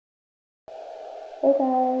Hey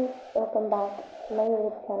guys, welcome back to my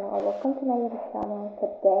YouTube channel, or welcome to my YouTube channel.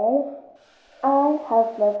 Today, I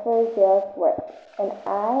have my first day of work, and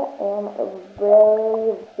I am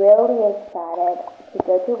really excited to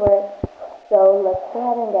go to work. So let's go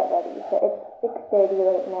ahead and get ready. So it's 6:30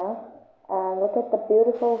 right now, and look at the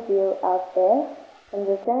beautiful view out there. I'm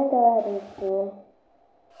just gonna go ahead and see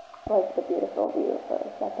like the beautiful view for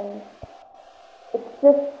a second. It's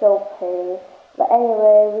just so pretty. But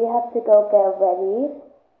anyway, we have to go get ready.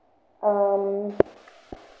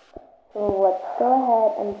 So let's go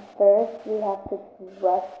ahead and first we have to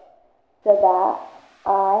brush so that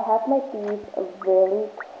I have my teeth really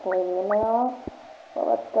clean now. So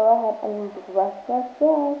let's go ahead and brush.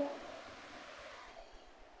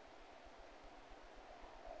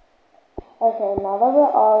 Okay, now that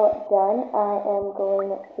we're all done, I am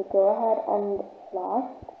going to go ahead and floss.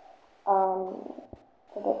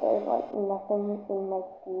 So that there's like nothing in my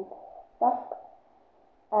teeth stuck.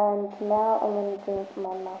 And now I'm going to drink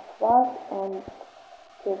my mouthwash and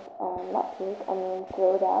just, not drink, I mean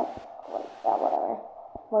throw it out. Like that, whatever.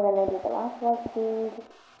 We're going to do the mouthwash thing.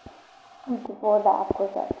 Before that, of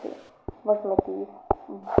course, I have to wash my teeth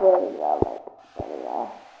really well, like really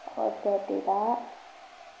well. Let's go do that.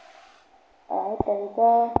 Alright, there we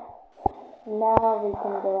go. Now we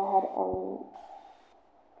can go ahead and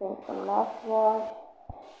drink some mouthwash.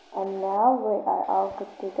 And now we are all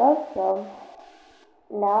good to go. So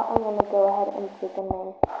now I'm gonna go ahead and take a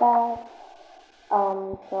nice bath.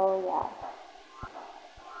 So yeah,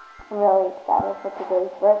 I'm really excited for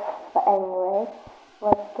today's work. But anyway,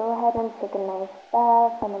 let's go ahead and take a nice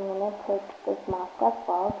bath, and I'm gonna take this mask as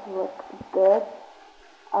well to look good.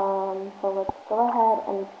 So let's go ahead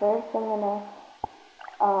and first I'm gonna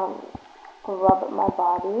scrub my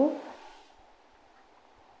body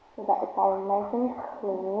so that it's all nice and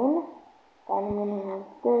clean. Then I'm gonna use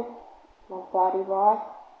this, my body wash.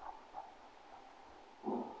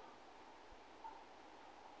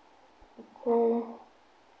 Okay.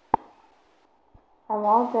 I'm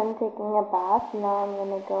all done taking a bath. Now I'm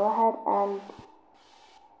gonna go ahead and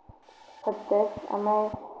put this on my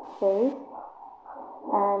face.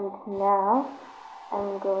 And now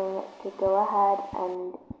I'm going to go ahead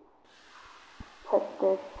and put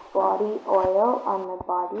this body oil on my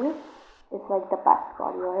body. It's like the best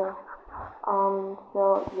body oil. So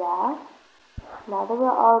yeah. Now that we're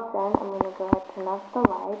all done, I'm gonna go ahead and turn off the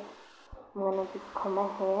lights. I'm gonna just comb my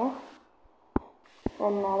hair.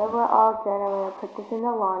 And now that we're all done, I'm gonna put this in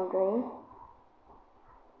the laundry.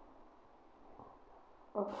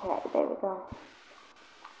 Okay, there we go.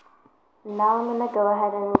 Now I'm gonna go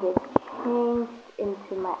ahead and get changed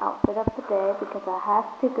into my outfit of the day because I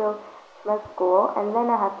have to go to my school and then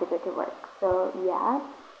I have to go to work. So yeah.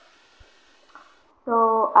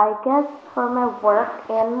 So I guess for my work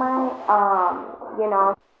and my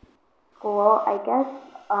school, I guess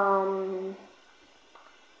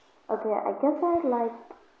okay, I guess I like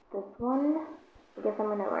this one. I guess I'm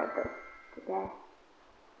gonna wear this today.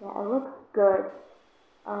 Yeah, it looks good.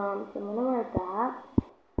 So I'm gonna wear that.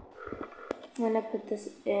 I'm gonna put this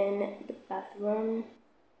in the bathroom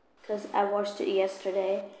because I washed it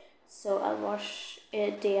yesterday. So I'll wash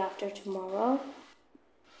it day after tomorrow.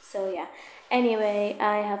 So yeah. Anyway,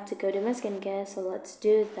 I have to go do my skincare, so let's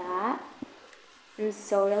do that. I'm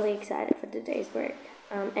so really excited for today's work.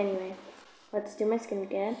 Anyway, let's do my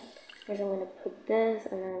skincare. First I'm gonna put this,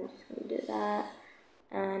 and then I'm just gonna do that.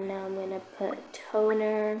 And now I'm gonna put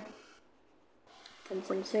toner, then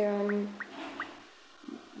some serum,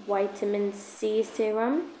 vitamin C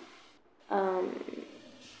serum.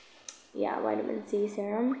 Yeah, vitamin C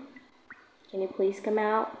serum. Can you please come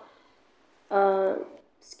out?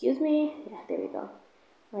 Excuse me. Yeah, there we go.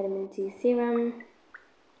 Vitamin C serum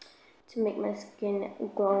to make my skin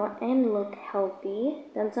glow and look healthy.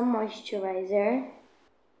 Then some moisturizer.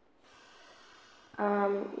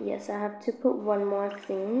 Yes, I have to put one more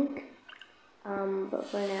thing. But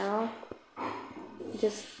for now,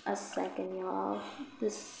 just a second, y'all.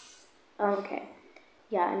 Okay.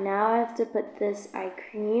 Yeah, now I have to put this eye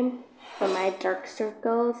cream for my dark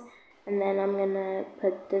circles. And then I'm gonna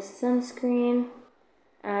put this sunscreen.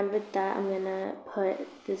 And with that, I'm gonna put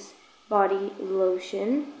this body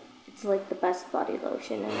lotion. It's like the best body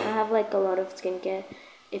lotion. And I have like a lot of skincare.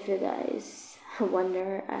 If you guys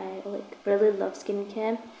wonder, I like really love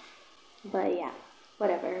skincare. But yeah,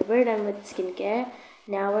 whatever. We're done with skincare.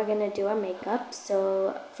 Now we're gonna do our makeup.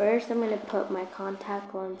 So first I'm gonna put my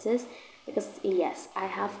contact lenses because yes, I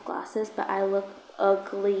have glasses, but I look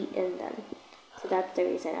ugly in them. So that's the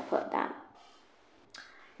reason I put that.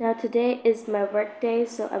 Now today is my work day,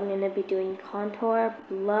 so I'm gonna be doing contour,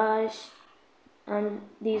 blush,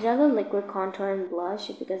 These are the liquid contour and blush,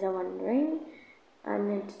 if you guys are wondering. I'm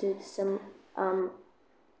going to do some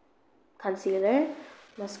concealer,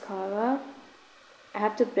 mascara. I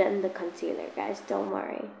have to blend the concealer, guys, don't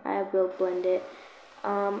worry. I will blend it.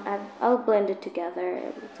 I'll blend it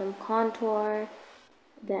together. Some contour,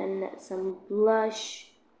 then some blush.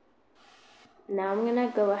 Now I'm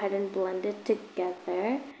gonna go ahead and blend it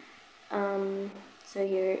together. So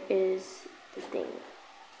here is the thing.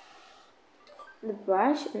 The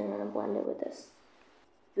brush, and I'm gonna blend it with this.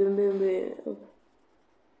 Boom, boom, boom.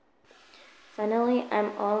 Finally,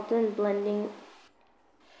 I'm all done blending,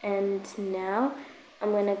 and now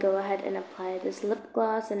I'm gonna go ahead and apply this lip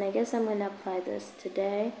gloss, and I guess I'm gonna apply this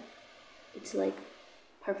today. It's like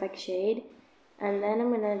perfect shade. And then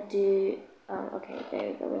I'm gonna do, okay, there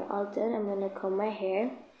we go, we're all done. I'm gonna comb my hair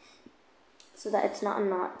so that it's not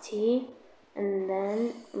knotty. And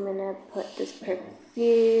then I'm gonna put this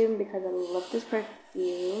perfume because I love this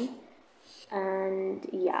perfume. And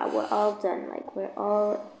yeah, we're all done, like we're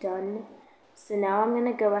all done. So now I'm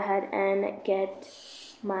gonna go ahead and get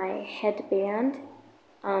my headband,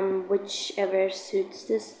 whichever suits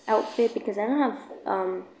this outfit, because I don't have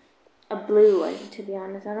a blue one, to be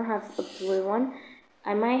honest. I don't have a blue one.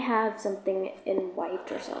 I might have something in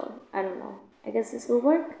white or so. I don't know. I guess this will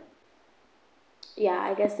work. Yeah,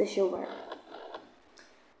 I guess this should work.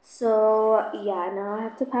 So yeah, now I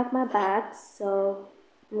have to pack my bags. So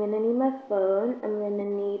I'm gonna need my phone. I'm gonna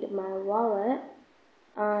need my wallet.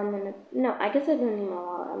 No, I guess I don't need my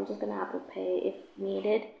wallet. I'm just gonna Apple Pay if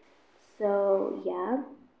needed. So yeah.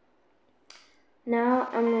 Now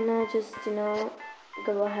I'm gonna just,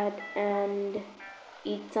 go ahead and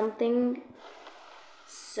eat something.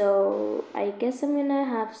 So I guess I'm gonna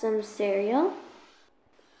have some cereal.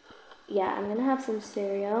 Yeah, I'm gonna have some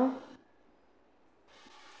cereal.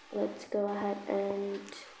 Let's go ahead and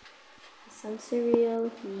have some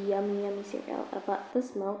cereal. Yummy, yummy cereal. I bought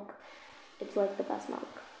this milk. It's like the best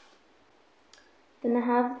milk. Then I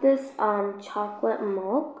have this chocolate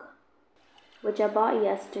milk, which I bought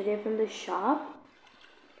yesterday from the shop.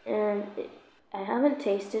 And I haven't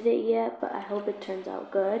tasted it yet, but I hope it turns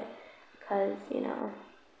out good. Because,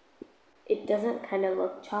 it doesn't kind of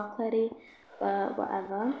look chocolatey, but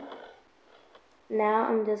whatever. Now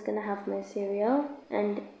I'm just gonna have my cereal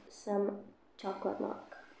and some chocolate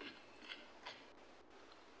milk.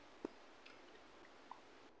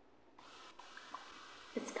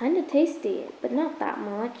 It's kind of tasty, but not that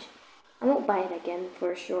much. I won't buy it again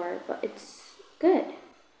for sure, but it's good.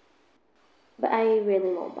 But I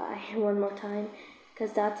really won't buy one more time,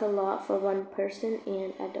 because that's a lot for one person,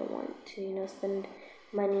 and I don't want to, spend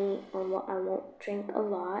money on what I won't drink a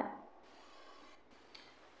lot.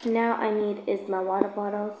 Now I need is my water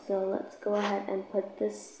bottle, so let's go ahead and put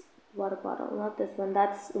this water bottle, not this one,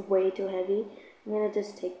 that's way too heavy. I'm gonna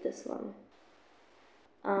just take this one.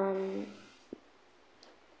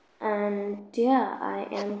 And yeah, I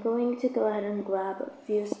am going to go ahead and grab a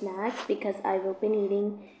few snacks because I will be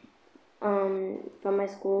needing from my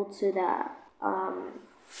school to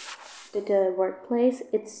the workplace.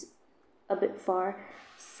 It's a bit far,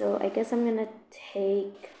 so I guess I'm gonna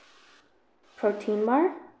take protein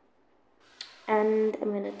bar, and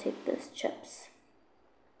I'm gonna take this chips.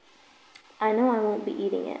 I know I won't be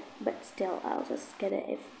eating it, but still I'll just get it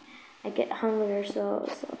if I get hungry or so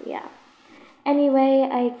yeah. Anyway,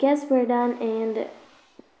 I guess we're done, and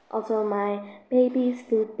also my baby's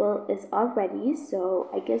food bowl is all ready, so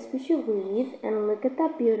I guess we should leave. And look at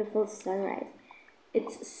that beautiful sunrise.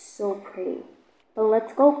 It's so pretty. But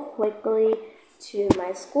let's go quickly to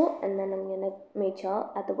my school, and then I'm gonna meet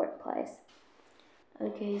y'all at the workplace.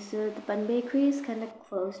 Okay, so the Bun Bakery is kind of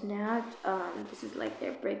closed now. This is like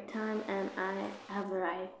their break time, and I have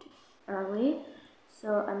arrived early.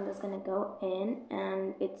 So I'm just gonna go in,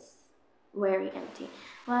 and it's very empty.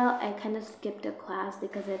 Well, I kind of skipped a class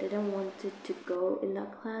because I didn't want to go in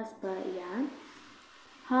that class, but yeah.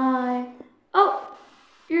 Hi. Oh,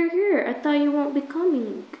 you're here. I thought you won't be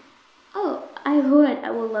coming. Oh, I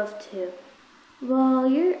would love to. Well,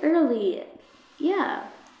 you're early. Yeah.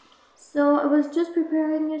 So I was just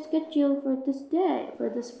preparing your schedule for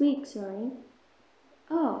this week, sorry.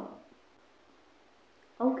 Oh.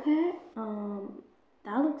 Okay.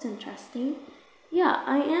 That looks interesting. Yeah,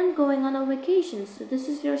 I am going on a vacation, so this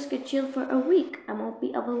is your schedule for a week. I won't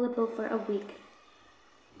be available for a week.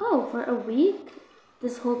 Oh, for a week?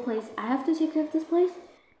 This whole place, I have to take care of this place?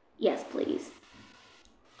 Yes, please.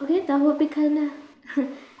 Okay, that would be kind of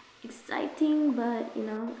exciting, but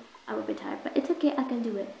I would be tired. But it's okay, I can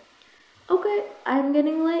do it. Okay, I'm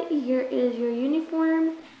getting late. Here is your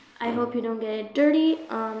uniform. I hope you don't get it dirty.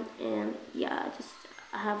 And yeah, just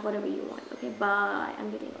I have whatever you want. Okay, bye.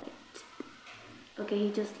 I'm getting late. Okay,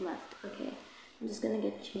 he just left. Okay, I'm just gonna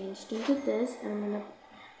get changed into this, and I'm gonna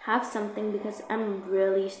have something because I'm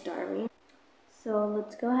really starving. So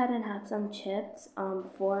let's go ahead and have some chips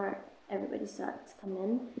before everybody starts to come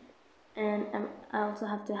in. And I also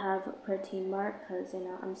have to have a protein bar because, you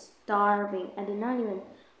know, I'm starving. I did not even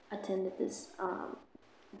attend this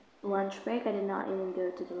lunch break. I did not even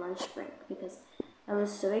go to the lunch break because I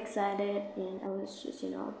was so excited and I was just, you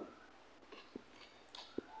know,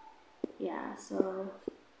 yeah. So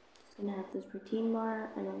just gonna have this protein bar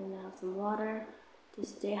and I'm gonna have some water to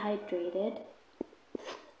stay hydrated.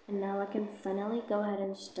 And now I can finally go ahead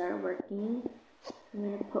and start working. I'm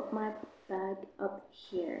gonna put my bag up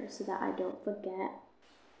here so that I don't forget.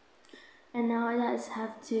 And now I just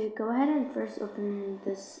have to go ahead and first open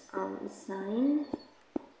this sign.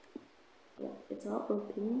 Yep, it's all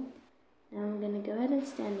open. Now I'm gonna go ahead and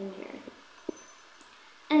stand in here.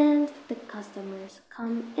 And the customers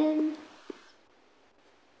come in.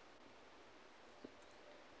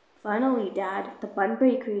 Finally, Dad, the bun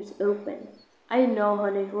bakery is open. I know,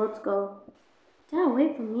 honey, let's go. Dad,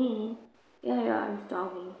 wait for me. Yeah, I'm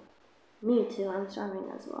starving. Me too, I'm starving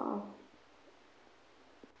as well.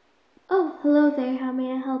 Oh, hello there, how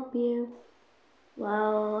may I help you?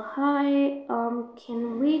 Well, hi,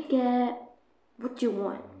 can we get, what do you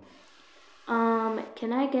want?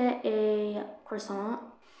 Can I get a croissant?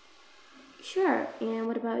 Sure, and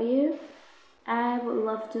what about you? I would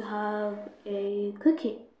love to have a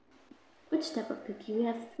cookie. Which type of cookie? We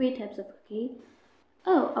have 3 types of cookie.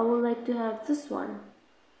 Oh, I would like to have this one.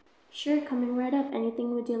 Sure, coming right up.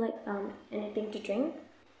 Anything would you like, anything to drink?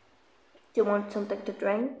 Do you want something to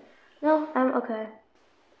drink? No, I'm okay.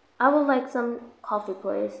 I would like some coffee,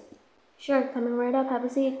 please. Sure, coming right up. Have a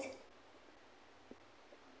seat.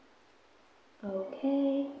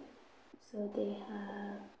 Okay, so they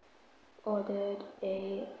have ordered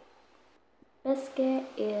a biscuit,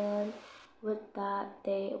 and with that,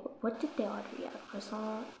 what did they order? Yeah,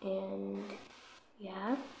 croissant, and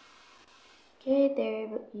yeah. Okay, there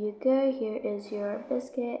you go. Here is your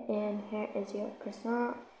biscuit, and here is your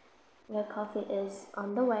croissant. Your coffee is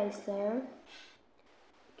on the way, sir.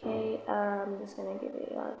 Okay, I'm just gonna give you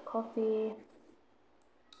your coffee.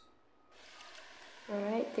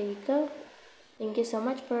 Alright, there you go. Thank you so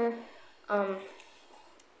much for,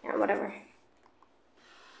 yeah, whatever.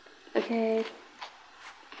 Okay.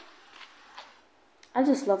 I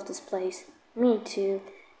just love this place. Me too.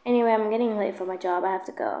 Anyway, I'm getting late for my job. I have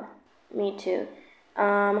to go. Me too.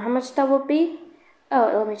 How much that would be?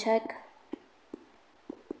 Oh, let me check.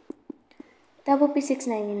 That would be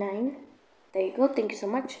 $6.99. There you go. Thank you so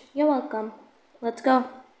much. You're welcome. Let's go.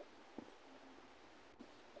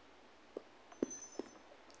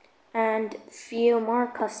 And few more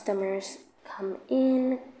customers come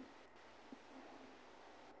in.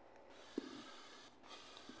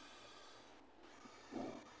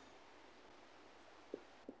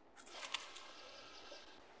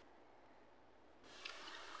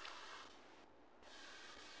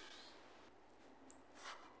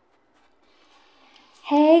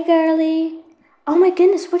 Hey, girly. Oh my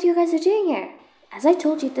goodness, what you guys are doing here? As I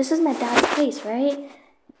told you, this is my dad's place, right?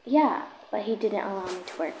 Yeah, but he didn't allow me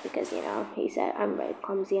to work because, you know, he said I'm very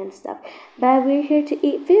clumsy and stuff. But we're here to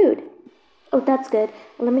eat food. Oh, that's good.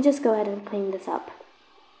 Let me just go ahead and clean this up.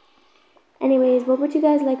 Anyways, what would you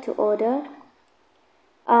guys like to order?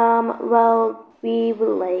 Well, we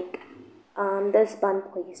would like, this bun,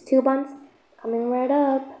 please. 2 buns. Coming right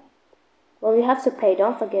up. Well, you have to pay.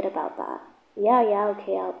 Don't forget about that. Yeah,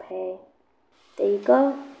 okay, I'll pay. There you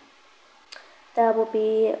go. That will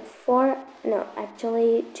be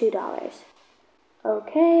 $2.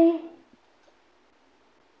 Okay.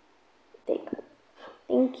 There you go.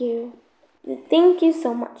 Thank you. Thank you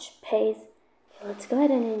so much, Pace. Okay, let's go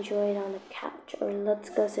ahead and enjoy it on the couch, or let's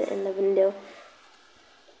go sit in the window.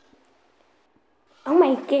 Oh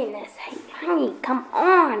my goodness, hey, honey, come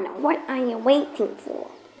on. What are you waiting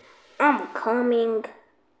for? I'm coming.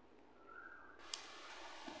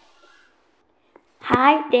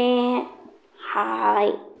 Hi, Dad.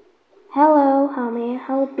 Hi. Hello, how may I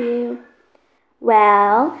help you?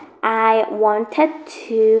 Well, I wanted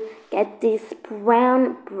to get this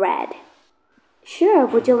brown bread. Sure,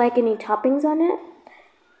 would you like any toppings on it?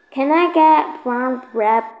 Can I get brown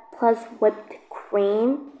bread plus whipped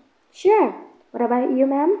cream? Sure. What about you,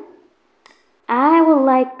 ma'am? I would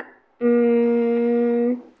like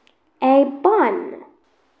a bun.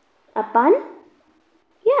 A bun?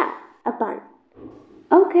 Yeah, a bun.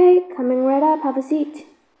 Okay, coming right up. Have a seat.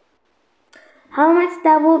 How much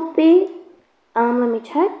that would be? Let me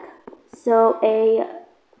check. So a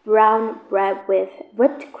brown bread with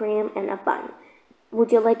whipped cream and a bun.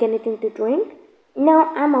 Would you like anything to drink?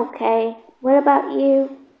 No, I'm okay. What about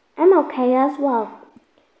you? I'm okay as well.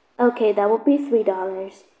 Okay, that will be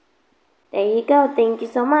 $3. There you go. Thank you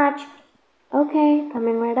so much. Okay,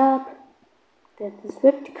 coming right up. There's this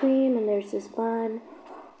whipped cream and there's this bun.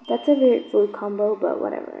 That's a weird food combo, but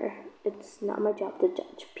whatever. It's not my job to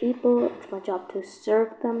judge people. It's my job to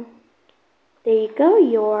serve them. There you go,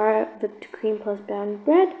 your whipped cream plus brown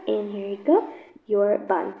bread, and here you go, your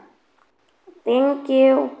bun. Thank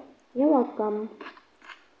you. You're welcome.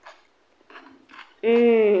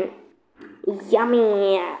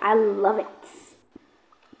 Yummy. I love it.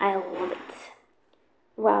 I love it.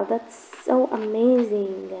 Wow, that's so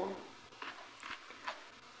amazing.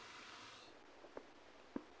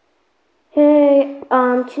 Hey,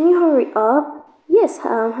 can you hurry up? Yes,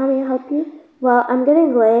 how may I help you? Well, I'm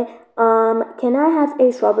getting late. Can I have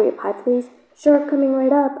a strawberry pie, please? Sure, coming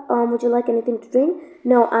right up. Would you like anything to drink?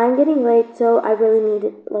 No, I'm getting late, so I really need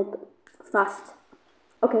it, like, fast.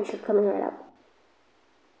 Okay, sure, coming right up.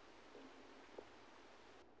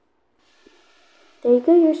 There you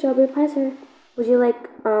go, your strawberry pie, sir. Would you like,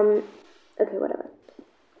 okay, whatever.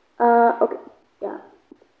 Okay, yeah.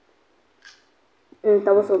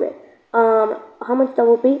 That was so good. How much that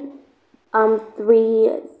will be?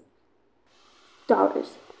 $3.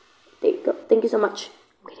 There you go. Thank you so much.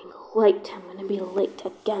 I'm getting late. I'm gonna be late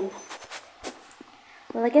again.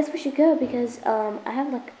 Well, I guess we should go because I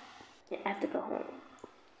have to go home.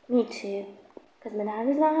 Me too. Because my dad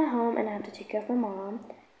is not at home and I have to take care of my mom.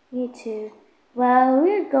 Me too. Well,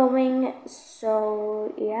 we're going,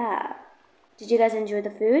 so yeah. Did you guys enjoy the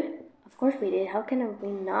food? Of course we did. How can we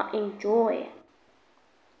not enjoy?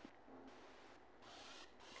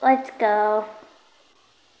 Let's go.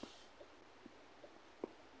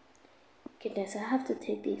 Goodness, I have to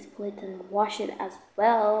take these plates and wash it as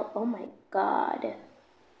well. Oh my god.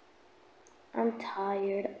 I'm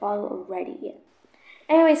tired already.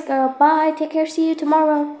 Anyways, girl, bye. Take care. See you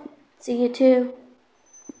tomorrow. See you too.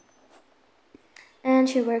 And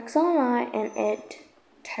she works all night and it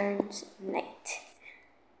turns night.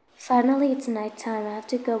 Finally, it's nighttime. I have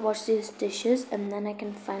to go wash these dishes and then I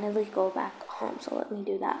can finally go back home. So let me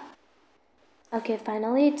do that. Okay,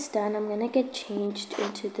 finally it's done. I'm gonna get changed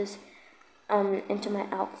into this, into my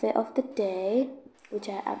outfit of the day, which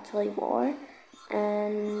I actually wore.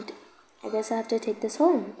 And I guess I have to take this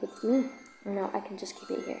home with me. Or no, I can just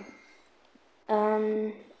keep it here.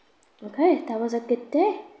 Okay, that was a good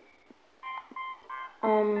day.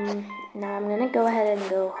 Now I'm gonna go ahead and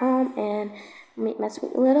go home and meet my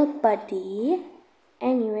sweet little buddy.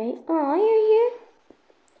 Anyway, oh, you're here?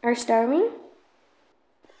 Are you starving?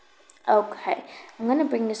 Okay, I'm gonna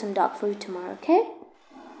bring you some dog food tomorrow, okay?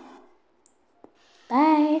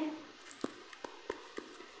 Bye.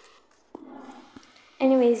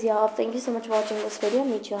 Anyways, y'all, thank you so much for watching this video.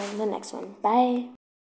 Meet you on the next one. Bye.